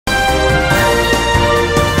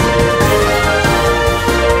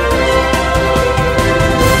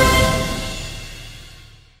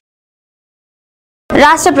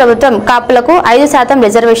రాష్ట్ర ప్రభుత్వం కాపులకు 5%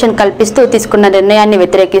 రిజర్వేషన్ కల్పిస్తూ తీసుకున్న నిర్ణయాన్ని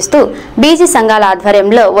వ్యతిరేకిస్తూ బీసీ సంఘాల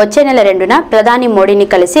ఆధ్వర్యంలో వచ్చే నెల 2న ప్రధాని మోడీని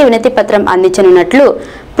కలిసి వినతి పత్రం అందించనున్నట్లు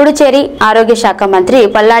పుడుచేరి ఆరోగ్య శాఖ మంత్రి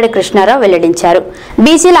పల్లాడి కృష్ణారావు వెల్లడించారు.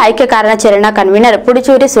 బీసీల ఐక్య కార్యాచరణ కన్వీనర్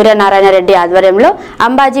పుడుచూరి సూర్యనారాయణ రెడ్డి ఆధ్వర్యంలో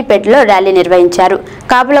అంబాజీపేటలో ర్యాలీ నిర్వహించారు.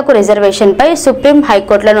 కాపులకు రిజర్వేషన్ పై సుప్రీం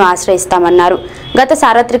హైకోర్టులను ఆశ్రయిస్తామన్నారు. గత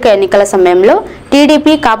సార్వత్రిక ఎన్నికల సమయంలో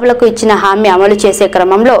టీడీపీ కాపులకు ఇచ్చిన హామీ అమలు చేసే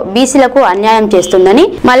క్రమంలో బీసీలకు అన్యాయం చేస్తుందని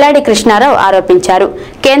మల్లాడి కృష్ణారావు ఆరోపించారు.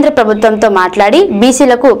 కేంద్ర ప్రభుత్వంతో మాట్లాడి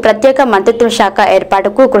బీసీలకు ప్రత్యేక మంత్రిత్వ శాఖ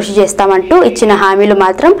ఏర్పాటుకు కృషి చేస్తామంటూ ఇచ్చిన హామీలు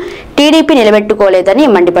మాత్రం టీడీపీ నిలబెట్టుకోలేదని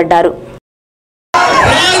మండిపడ్డారు.